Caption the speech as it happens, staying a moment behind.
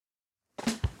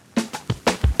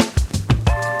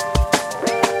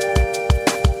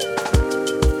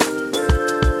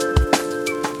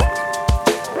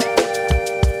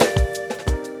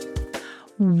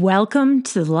Welcome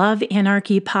to the Love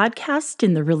Anarchy podcast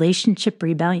in the Relationship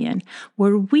Rebellion,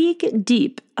 where we get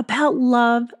deep about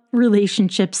love,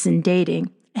 relationships, and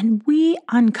dating, and we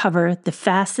uncover the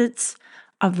facets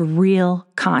of real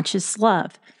conscious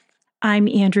love. I'm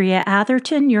Andrea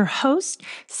Atherton, your host,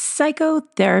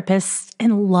 psychotherapist,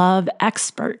 and love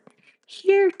expert,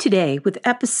 here today with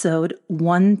episode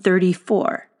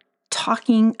 134,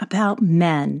 talking about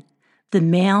men, the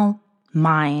male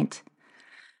mind.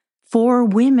 For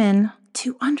women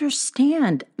to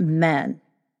understand men.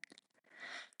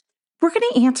 We're going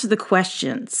to answer the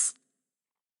questions.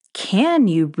 Can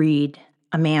you read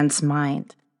a man's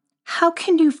mind? How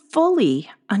can you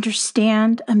fully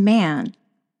understand a man?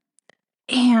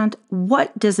 And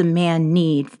what does a man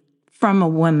need from a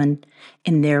woman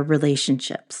in their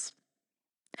relationships?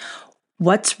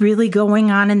 What's really going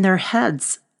on in their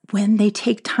heads when they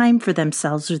take time for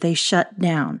themselves or they shut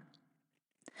down?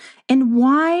 And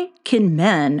why can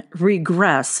men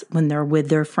regress when they're with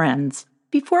their friends?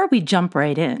 Before we jump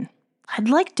right in, I'd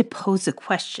like to pose a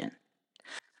question.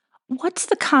 What's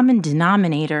the common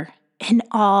denominator in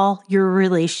all your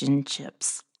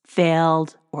relationships,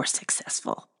 failed or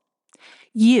successful?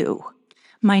 You.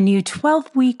 My new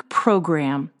 12-week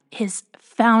program is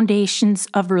Foundations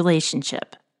of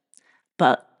Relationship,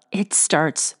 but it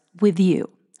starts with you.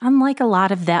 Unlike a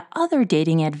lot of that other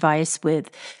dating advice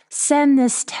with send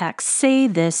this text, say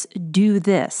this, do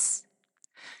this,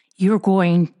 you're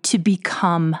going to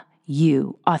become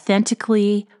you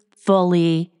authentically,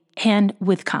 fully, and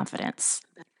with confidence.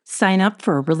 Sign up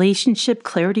for a relationship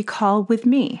clarity call with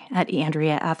me at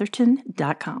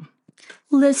AndreaAtherton.com.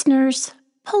 Listeners,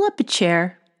 pull up a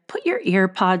chair, put your ear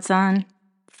pods on,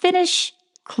 finish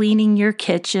cleaning your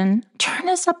kitchen, turn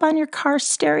us up on your car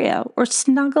stereo, or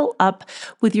snuggle up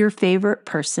with your favorite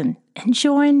person and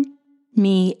join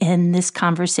me in this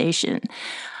conversation,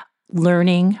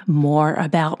 learning more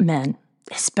about men,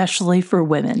 especially for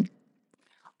women.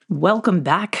 Welcome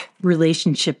back,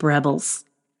 relationship rebels.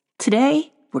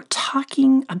 Today, we're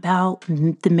talking about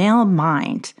the male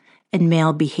mind and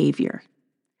male behavior.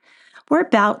 We're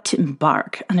about to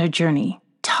embark on a journey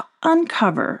to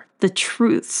uncover the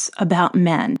truths about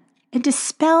men and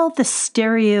dispel the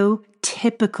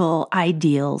stereotypical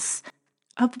ideals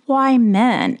of why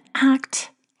men act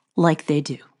like they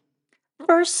do.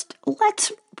 First,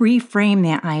 let's reframe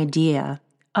the idea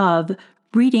of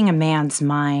reading a man's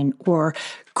mind or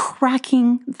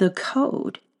cracking the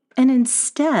code, and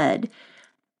instead,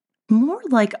 more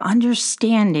like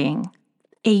understanding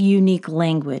a unique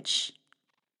language.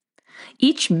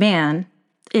 Each man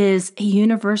is a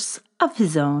universe of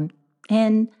his own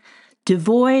and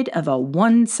devoid of a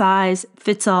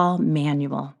one-size-fits-all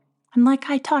manual. And like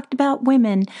I talked about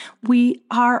women, we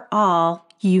are all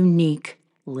unique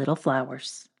little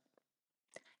flowers.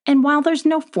 And while there's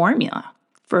no formula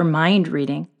for mind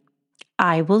reading,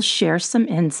 I will share some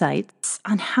insights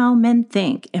on how men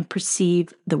think and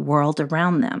perceive the world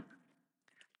around them.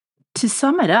 To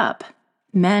sum it up,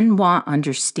 men want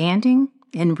understanding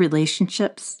in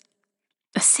relationships,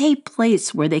 a safe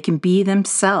place where they can be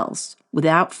themselves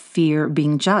without fear of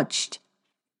being judged.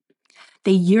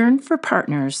 They yearn for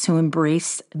partners who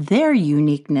embrace their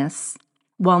uniqueness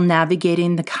while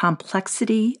navigating the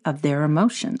complexity of their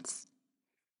emotions.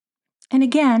 And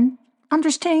again,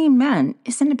 understanding men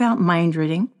isn't about mind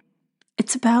reading.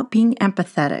 It's about being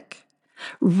empathetic,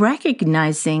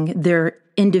 recognizing their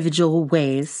individual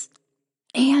ways,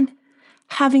 and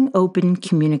having open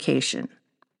communication.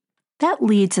 That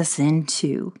leads us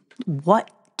into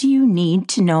what do you need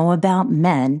to know about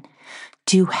men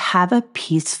to have a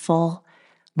peaceful,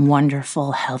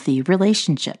 wonderful, healthy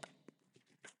relationship?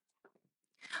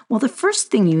 Well, the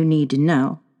first thing you need to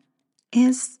know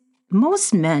is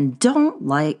most men don't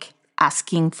like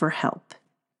asking for help.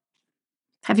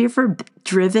 Have you ever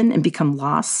driven and become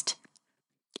lost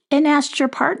and asked your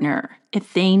partner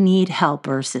if they need help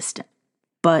or assistance,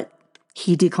 but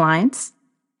he declines?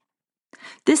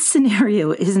 This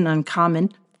scenario isn't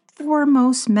uncommon for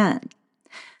most men.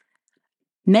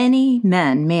 Many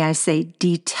men, may I say,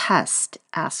 detest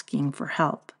asking for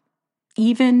help,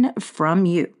 even from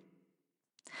you.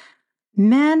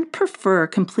 Men prefer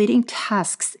completing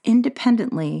tasks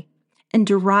independently and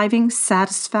deriving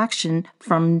satisfaction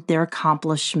from their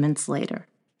accomplishments later.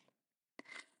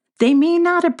 They may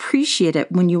not appreciate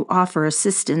it when you offer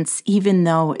assistance, even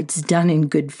though it's done in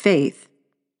good faith.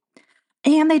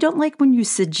 And they don't like when you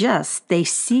suggest they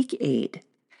seek aid.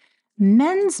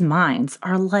 Men's minds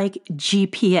are like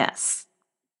GPS.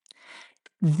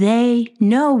 They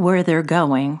know where they're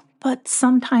going, but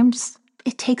sometimes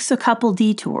it takes a couple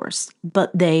detours, but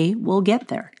they will get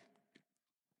there.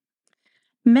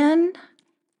 Men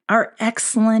are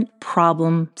excellent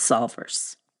problem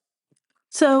solvers.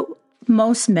 So,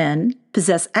 most men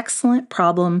possess excellent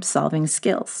problem-solving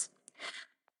skills.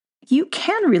 You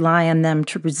can rely on them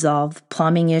to resolve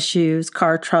plumbing issues,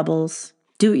 car troubles,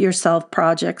 do-it-yourself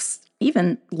projects,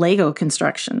 even Lego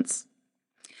constructions.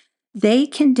 They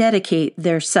can dedicate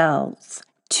themselves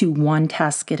to one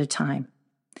task at a time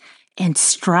and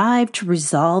strive to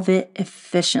resolve it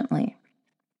efficiently.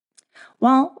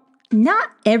 While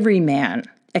not every man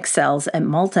excels at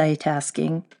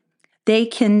multitasking, they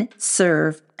can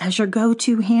serve as your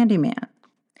go-to handyman.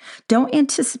 Don't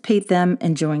anticipate them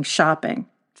enjoying shopping.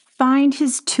 Find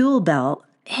his tool belt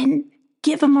and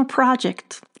give him a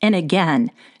project. And again,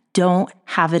 don't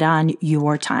have it on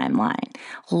your timeline.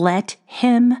 Let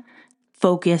him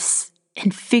focus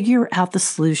and figure out the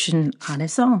solution on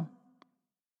his own.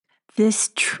 This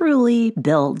truly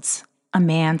builds a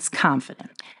man's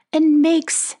confidence and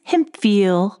makes him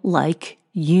feel like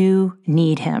you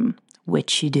need him,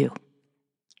 which you do.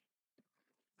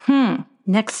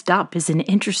 Next up is an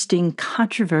interesting,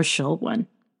 controversial one.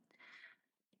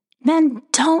 Men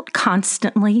don't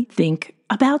constantly think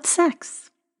about sex.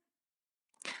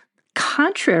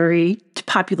 Contrary to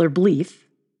popular belief,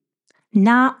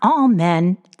 not all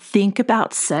men think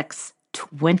about sex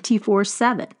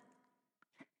 24/7.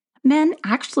 Men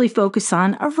actually focus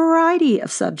on a variety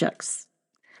of subjects,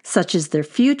 such as their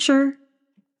future,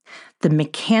 the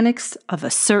mechanics of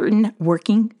a certain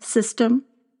working system,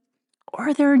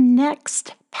 or their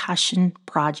next passion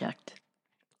project,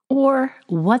 or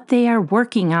what they are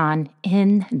working on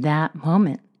in that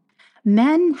moment.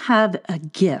 Men have a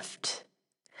gift.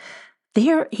 They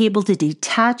are able to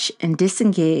detach and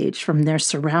disengage from their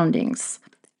surroundings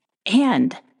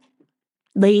and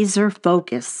laser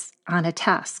focus on a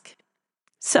task.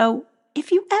 So,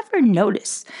 if you ever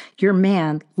notice your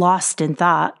man lost in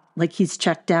thought, like he's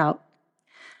checked out,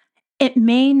 it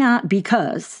may not be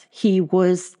because he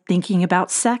was thinking about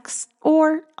sex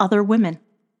or other women.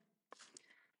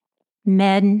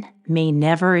 Men may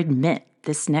never admit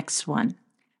this next one.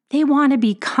 They want to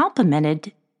be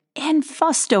complimented and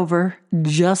fussed over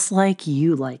just like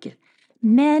you like it.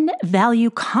 Men value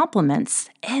compliments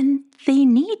and they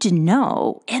need to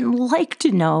know and like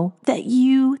to know that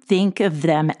you think of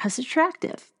them as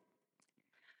attractive.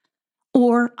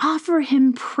 Or offer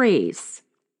him praise,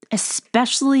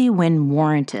 especially when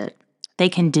warranted. They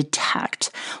can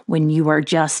detect when you are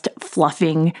just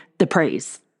fluffing the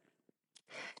praise.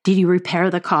 Did you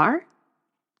repair the car?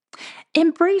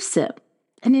 Embrace it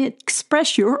and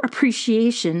express your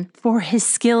appreciation for his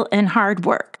skill and hard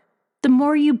work. The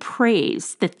more you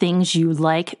praise the things you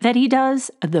like that he does,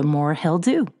 the more he'll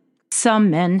do. Some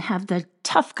men have the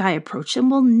tough guy approach and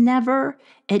will never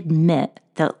admit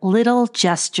that little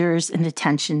gestures and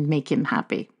attention make him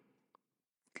happy.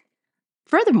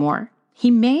 Furthermore, he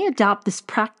may adopt this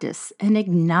practice and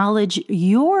acknowledge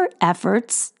your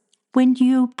efforts when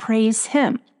you praise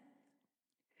him.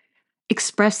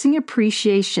 Expressing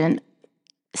appreciation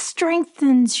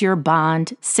strengthens your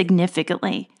bond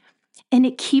significantly, and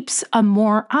it keeps a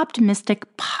more optimistic,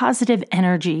 positive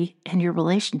energy in your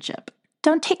relationship.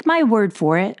 Don't take my word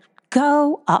for it.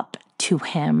 Go up to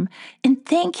him and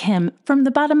thank him from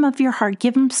the bottom of your heart.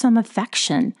 Give him some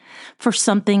affection for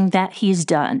something that he's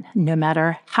done, no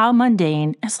matter how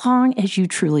mundane, as long as you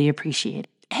truly appreciate it.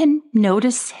 And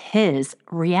notice his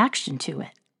reaction to it.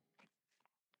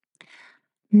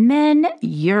 Men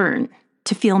yearn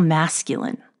to feel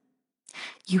masculine.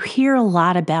 You hear a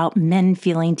lot about men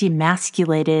feeling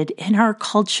demasculated in our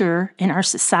culture, in our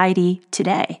society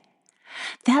today.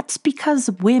 That's because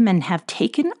women have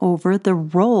taken over the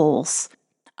roles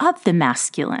of the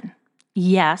masculine.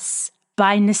 Yes,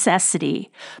 by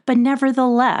necessity, but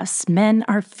nevertheless, men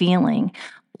are feeling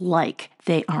like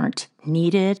they aren't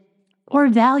needed or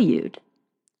valued.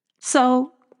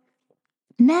 So,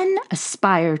 men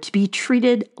aspire to be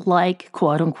treated like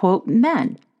quote-unquote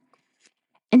men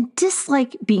and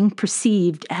dislike being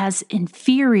perceived as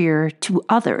inferior to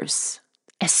others,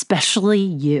 especially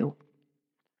you.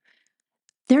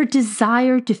 Their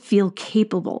desire to feel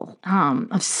capable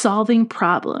of solving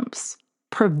problems,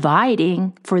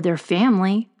 providing for their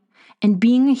family, and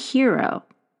being a hero,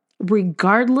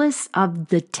 regardless of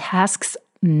the task's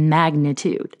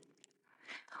magnitude.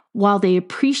 While they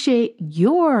appreciate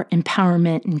your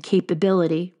empowerment and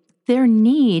capability, their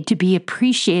need to be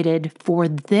appreciated for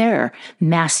their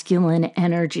masculine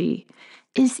energy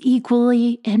is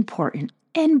equally important.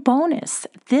 And bonus,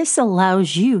 this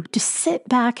allows you to sit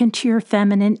back into your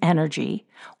feminine energy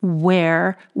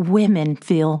where women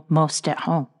feel most at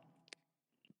home.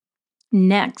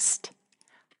 Next,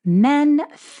 men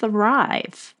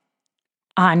thrive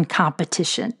on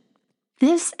competition.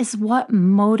 This is what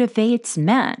motivates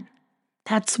men.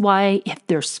 That's why if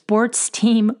their sports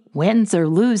team wins or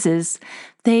loses,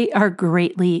 they are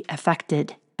greatly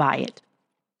affected by it.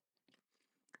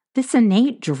 This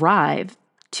innate drive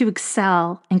to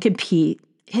excel and compete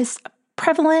is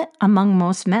prevalent among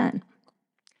most men.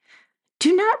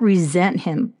 Do not resent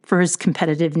him for his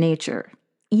competitive nature,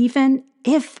 even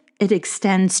if it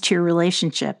extends to your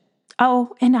relationship.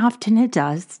 Oh, and often it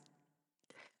does.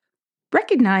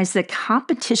 Recognize that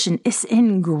competition is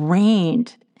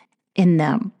ingrained in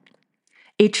them,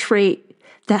 a trait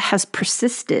that has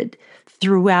persisted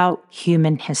throughout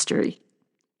human history.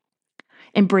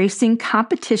 Embracing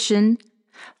competition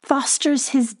fosters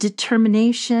his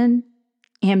determination,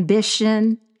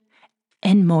 ambition,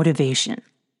 and motivation.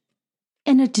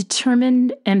 And a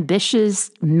determined,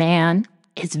 ambitious man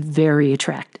is very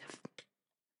attractive.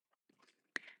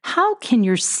 How can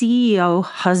your CEO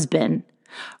husband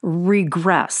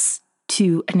regress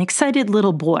to an excited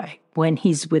little boy when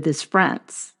he's with his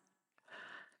friends?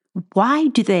 Why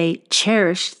do they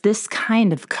cherish this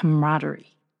kind of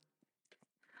camaraderie?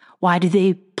 Why do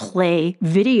they play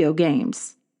video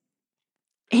games?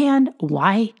 And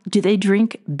why do they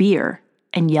drink beer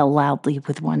and yell loudly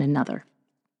with one another?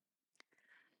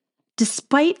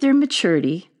 Despite their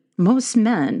maturity, most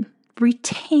men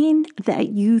retain that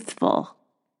youthful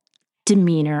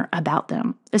demeanor about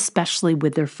them, especially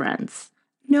with their friends.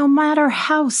 No matter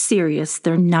how serious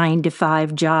their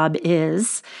 9-to-5 job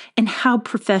is and how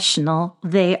professional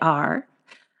they are,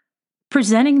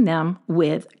 presenting them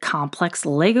with complex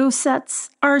Lego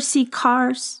sets, RC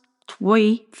cars,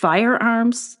 toy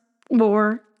firearms,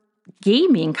 or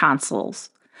gaming consoles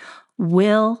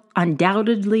will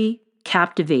undoubtedly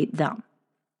captivate them.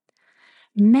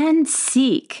 Men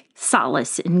seek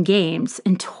solace in games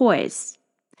and toys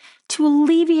to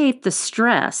alleviate the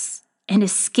stress and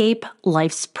escape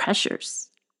life's pressures.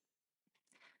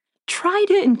 Try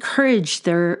to encourage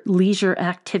their leisure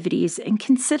activities and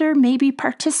consider maybe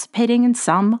participating in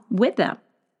some with them.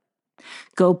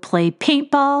 Go play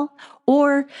paintball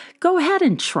or go ahead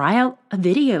and try out a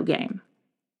video game.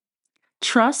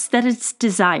 Trust that his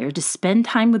desire to spend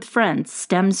time with friends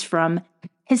stems from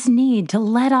his need to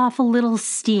let off a little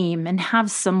steam and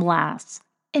have some laughs,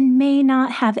 and may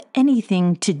not have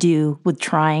anything to do with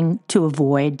trying to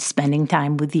avoid spending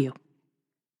time with you.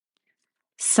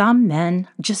 Some men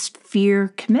just fear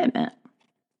commitment.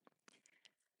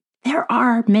 There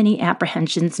are many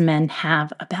apprehensions men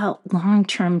have about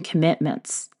long-term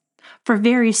commitments for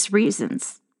various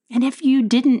reasons. And if you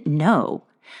didn't know,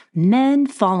 men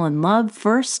fall in love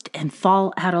first and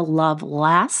fall out of love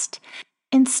last.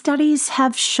 And studies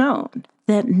have shown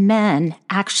that men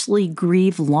actually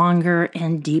grieve longer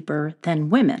and deeper than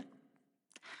women.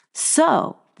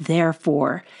 So,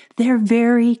 therefore, they're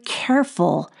very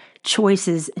careful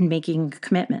choices in making a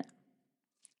commitment.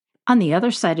 On the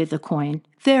other side of the coin,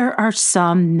 there are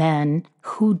some men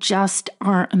who just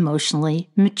aren't emotionally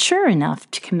mature enough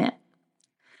to commit.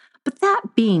 But that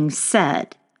being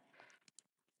said,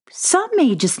 some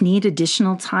may just need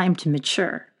additional time to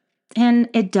mature, and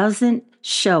it doesn't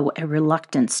show a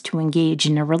reluctance to engage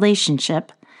in a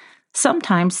relationship.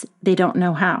 Sometimes they don't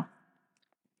know how.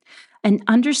 An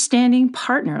understanding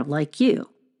partner like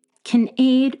you can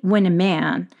aid when a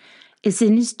man is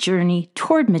in his journey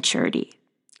toward maturity.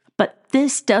 But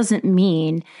this doesn't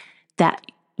mean that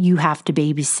you have to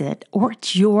babysit or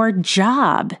it's your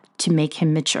job to make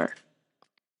him mature.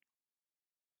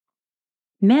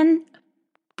 Men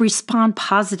respond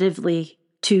positively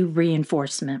to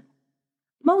reinforcement.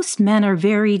 Most men are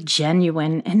very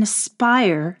genuine and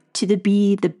aspire to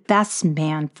be the best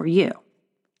man for you,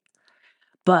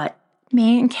 but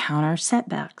may encounter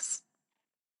setbacks.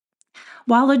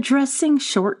 While addressing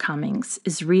shortcomings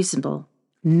is reasonable,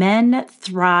 men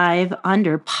thrive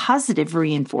under positive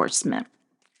reinforcement,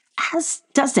 as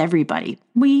does everybody.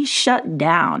 We shut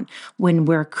down when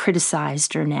we're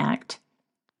criticized or nagged.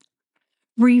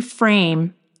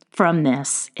 Reframe from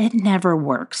this. It never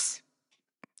works.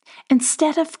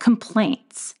 Instead of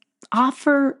complaints,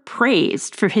 offer praise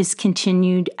for his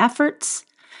continued efforts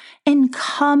and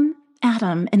come at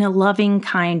him in a loving,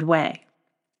 kind way.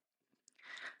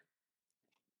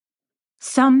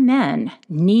 Some men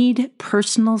need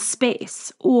personal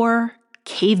space or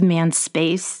caveman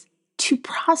space to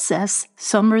process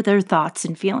some of their thoughts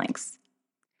and feelings.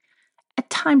 At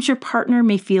times, your partner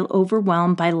may feel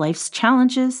overwhelmed by life's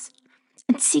challenges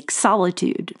and seek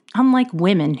solitude, unlike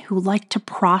women who like to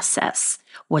process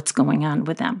what's going on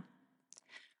with them.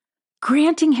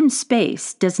 Granting him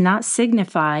space does not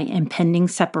signify impending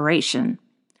separation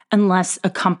unless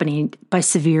accompanied by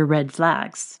severe red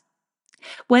flags.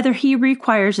 Whether he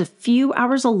requires a few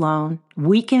hours alone,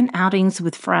 weekend outings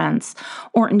with friends,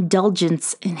 or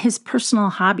indulgence in his personal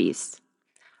hobbies.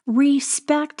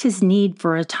 Respect his need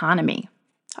for autonomy.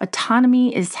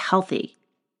 Autonomy is healthy.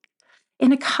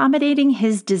 In accommodating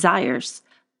his desires,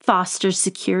 fosters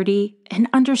security and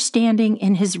understanding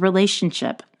in his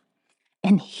relationship,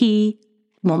 and he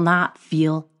will not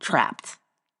feel trapped.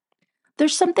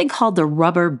 There's something called the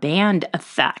rubber band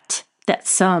effect that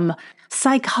some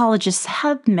psychologists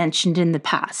have mentioned in the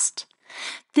past.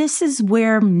 This is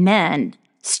where men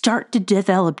start to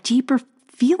develop deeper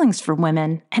feelings for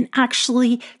women and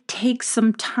actually take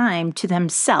some time to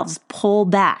themselves, pull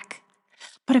back.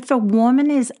 But if a woman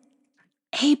is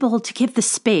able to give the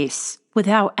space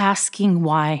without asking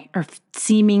why or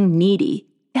seeming needy,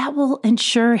 that will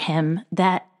ensure him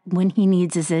that when he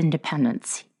needs his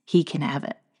independence, he can have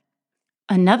it.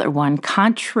 Another one,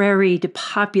 contrary to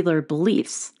popular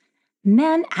beliefs,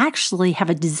 men actually have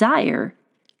a desire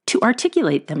to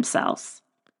articulate themselves.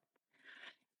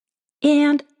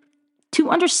 And to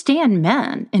understand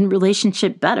men in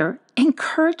relationship better,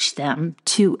 encourage them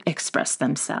to express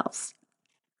themselves.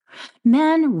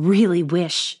 Men really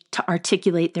wish to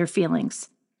articulate their feelings,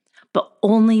 but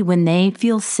only when they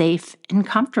feel safe and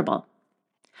comfortable.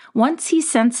 Once he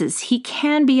senses he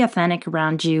can be authentic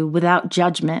around you without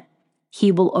judgment,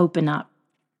 he will open up.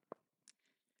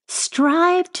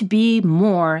 Strive to be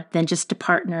more than just a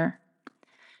partner.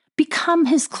 Become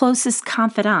his closest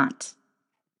confidant.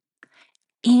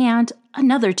 And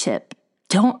another tip,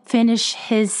 don't finish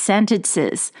his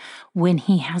sentences when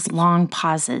he has long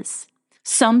pauses.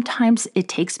 Sometimes it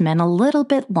takes men a little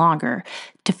bit longer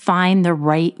to find the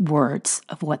right words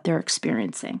of what they're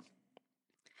experiencing.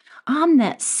 On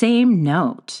that same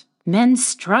note, men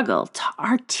struggle to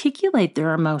articulate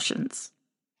their emotions.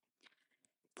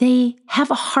 They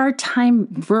have a hard time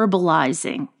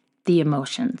verbalizing the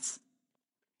emotions.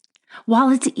 While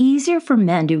it's easier for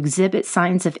men to exhibit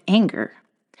signs of anger,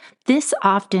 this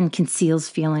often conceals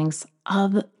feelings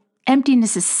of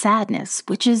emptiness and sadness,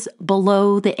 which is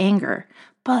below the anger,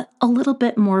 but a little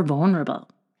bit more vulnerable.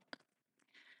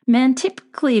 Men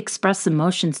typically express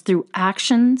emotions through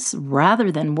actions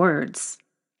rather than words.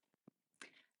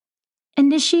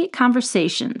 Initiate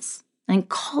conversations and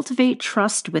cultivate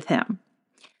trust with him.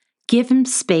 Give him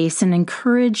space and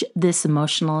encourage this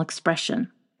emotional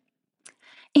expression.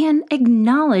 And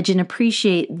acknowledge and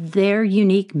appreciate their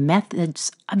unique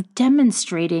methods of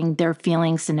demonstrating their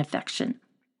feelings and affection.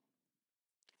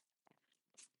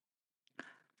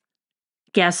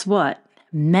 Guess what?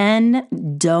 Men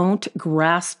don't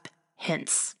grasp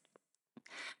hints.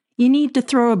 You need to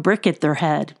throw a brick at their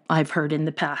head, I've heard in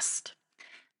the past.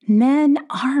 Men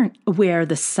aren't aware of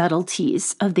the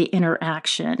subtleties of the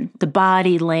interaction, the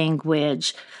body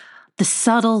language, the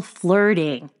subtle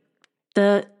flirting,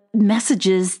 the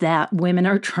messages that women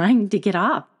are trying to get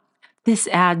off. This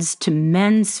adds to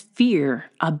men's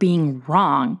fear of being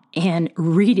wrong and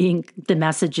reading the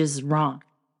messages wrong.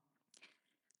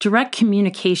 Direct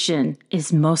communication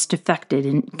is most effective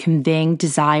in conveying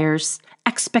desires,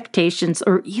 expectations,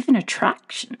 or even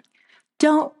attraction.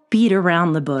 Don't beat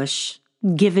around the bush.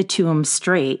 Give it to him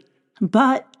straight,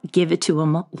 but give it to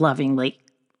him lovingly.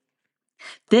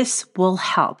 This will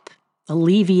help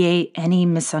alleviate any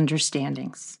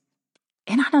misunderstandings.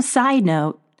 And on a side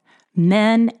note,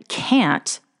 men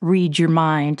can't read your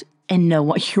mind and know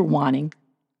what you're wanting.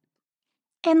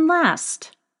 And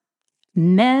last,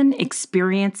 men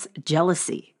experience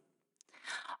jealousy.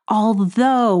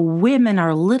 Although women are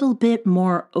a little bit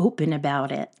more open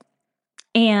about it,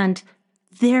 and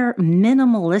their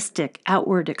minimalistic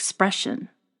outward expression,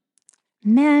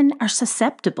 men are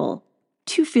susceptible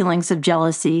to feelings of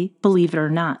jealousy, believe it or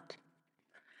not.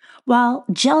 While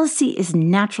jealousy is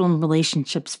natural in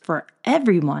relationships for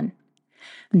everyone,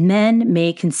 men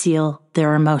may conceal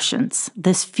their emotions.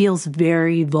 This feels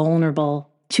very vulnerable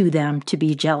to them to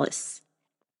be jealous.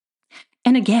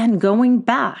 And again, going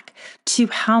back to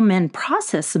how men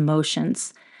process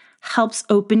emotions helps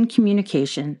open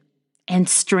communication and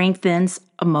strengthens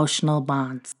emotional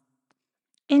bonds.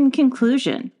 In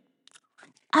conclusion,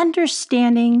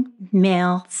 understanding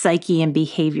male psyche and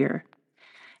behavior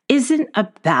isn't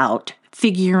about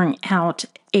figuring out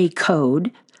a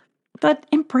code, but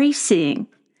embracing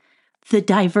the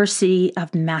diversity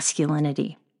of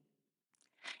masculinity.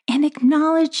 And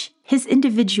acknowledge his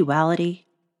individuality,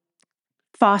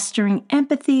 fostering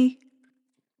empathy,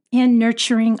 and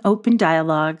nurturing open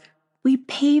dialogue. We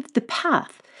pave the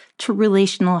path to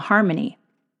relational harmony.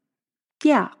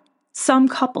 Yeah, some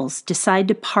couples decide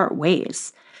to part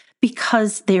ways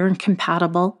because they're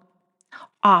incompatible,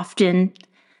 often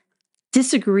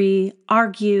disagree,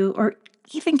 argue, or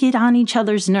even get on each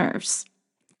other's nerves.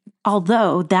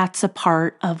 Although that's a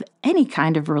part of any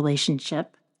kind of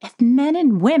relationship, if men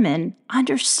and women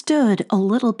understood a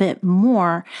little bit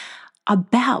more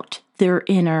about their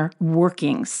inner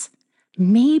workings,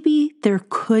 maybe there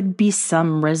could be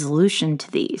some resolution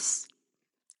to these.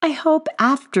 I hope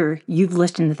after you've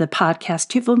listened to the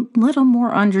podcast, you have a little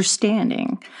more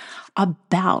understanding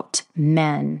about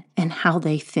men and how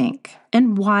they think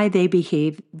and why they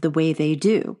behave the way they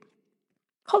do.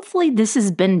 Hopefully this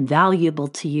has been valuable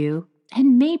to you,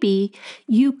 and maybe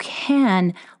you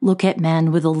can look at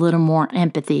men with a little more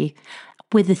empathy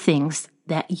with the things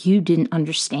that you didn't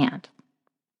understand.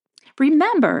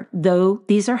 Remember, though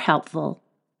these are helpful,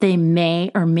 they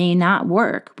may or may not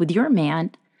work with your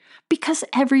man because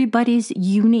everybody's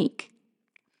unique.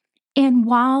 And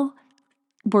while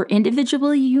we're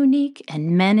individually unique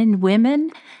and men and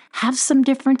women have some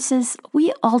differences,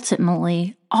 we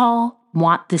ultimately all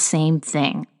want the same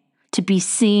thing: to be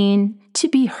seen, to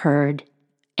be heard,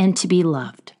 and to be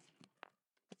loved.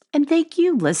 And thank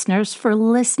you, listeners, for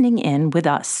listening in with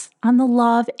us on the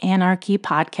Love Anarchy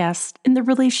podcast in the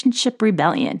Relationship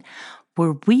Rebellion,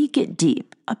 where we get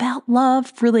deep about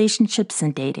love, relationships,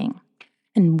 and dating.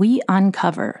 And we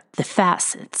uncover the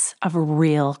facets of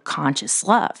real conscious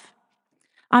love.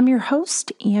 I'm your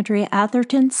host, Andrea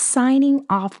Atherton, signing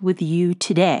off with you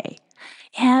today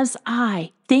as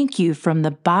I thank you from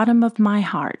the bottom of my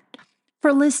heart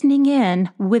for listening in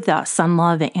with us on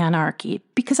Love Anarchy,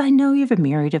 because I know you have a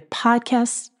myriad of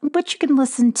podcasts which you can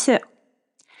listen to.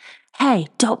 Hey,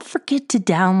 don't forget to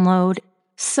download,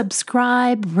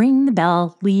 subscribe, ring the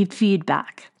bell, leave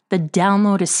feedback. The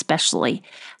download especially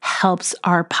helps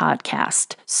our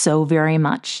podcast so very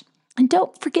much. And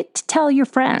don't forget to tell your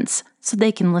friends so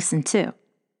they can listen too.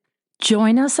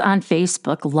 Join us on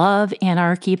Facebook, Love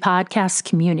Anarchy Podcast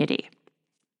Community.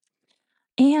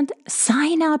 And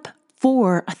sign up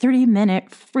for a 30-minute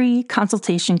free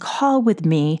consultation call with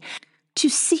me to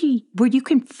see where you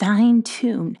can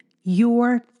fine-tune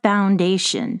your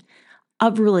foundation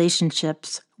of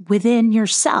relationships within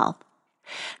yourself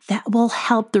that will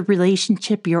help the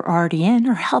relationship you're already in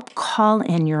or help call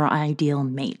in your ideal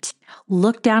mate.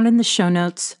 Look down in the show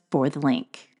notes for the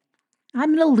link.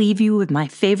 I'm going to leave you with my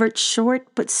favorite short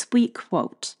but sweet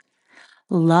quote.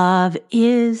 Love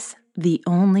is the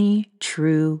only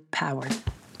true power.